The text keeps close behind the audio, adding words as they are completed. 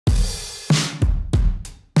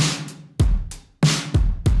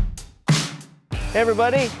Hey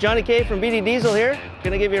everybody, Johnny K from BD Diesel here.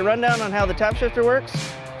 Gonna give you a rundown on how the TapShifter works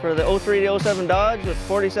for the 03 to 07 Dodge with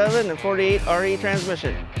 47 and 48 RE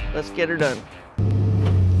transmission. Let's get her done.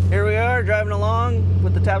 Here we are driving along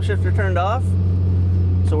with the TapShifter turned off.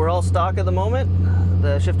 So we're all stock at the moment.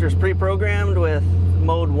 The shifter's pre-programmed with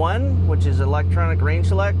mode 1, which is electronic range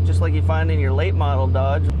select, just like you find in your late model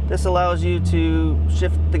Dodge. This allows you to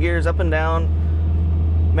shift the gears up and down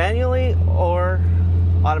manually or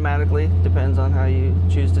automatically, depends on how you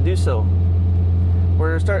choose to do so.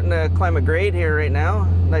 We're starting to climb a grade here right now,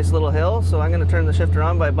 nice little hill, so I'm going to turn the shifter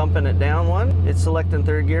on by bumping it down one. It's selecting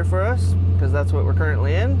third gear for us, because that's what we're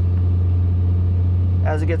currently in.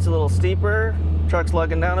 As it gets a little steeper, truck's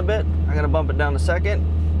lugging down a bit, I'm going to bump it down to second.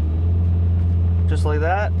 Just like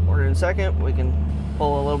that, we're in second, we can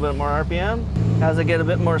pull a little bit more RPM. As I get a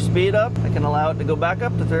bit more speed up, I can allow it to go back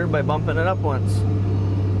up to third by bumping it up once.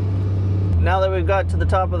 Now that we've got to the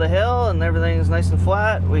top of the hill and everything's nice and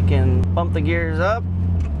flat, we can bump the gears up.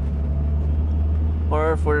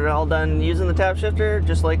 Or if we're all done using the TapShifter,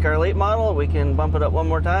 just like our late model, we can bump it up one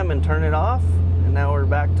more time and turn it off. And now we're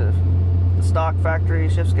back to the stock factory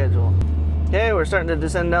shift schedule. Okay, we're starting to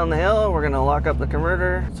descend down the hill. We're gonna lock up the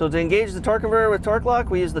converter. So to engage the torque converter with torque lock,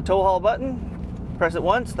 we use the tow haul button. Press it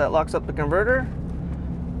once, that locks up the converter.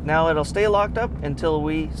 Now it'll stay locked up until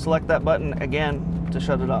we select that button again to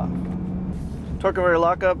shut it off. Torque converter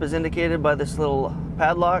lockup is indicated by this little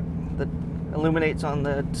padlock that illuminates on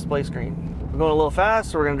the display screen. We're going a little fast,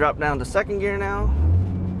 so we're going to drop down to second gear now.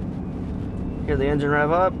 Hear the engine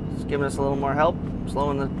rev up. It's giving us a little more help,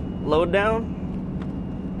 slowing the load down.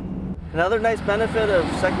 Another nice benefit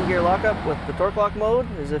of second gear lockup with the torque lock mode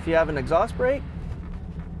is if you have an exhaust brake,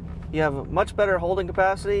 you have a much better holding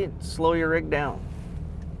capacity to slow your rig down.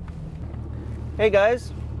 Hey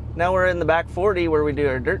guys. Now we're in the back 40 where we do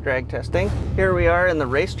our dirt drag testing. Here we are in the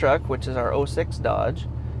race truck, which is our 06 Dodge.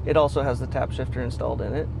 It also has the TapShifter installed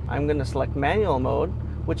in it. I'm going to select manual mode,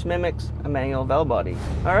 which mimics a manual valve body.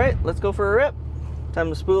 All right, let's go for a rip. Time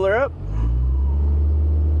to spool her up.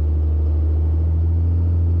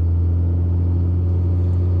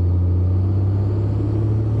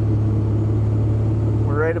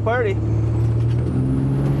 We're ready to party.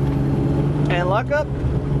 And lock up,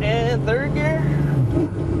 and third gear.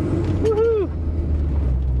 Woohoo!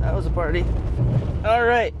 That was a party. All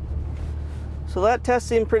right, so that test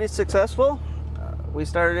seemed pretty successful. We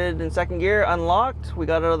started in second gear, unlocked. We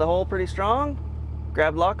got out of the hole pretty strong.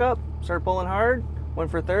 Grabbed lockup, started pulling hard, went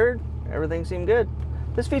for third. Everything seemed good.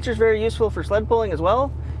 This feature is very useful for sled pulling as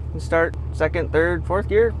well. You can start second, third, fourth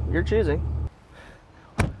gear, you're choosing.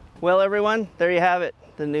 Well, everyone, there you have it.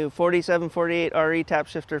 The new 4748 RE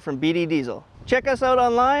TapShifter from BD Diesel. Check us out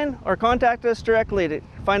online or contact us directly to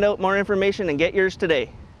find out more information and get yours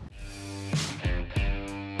today.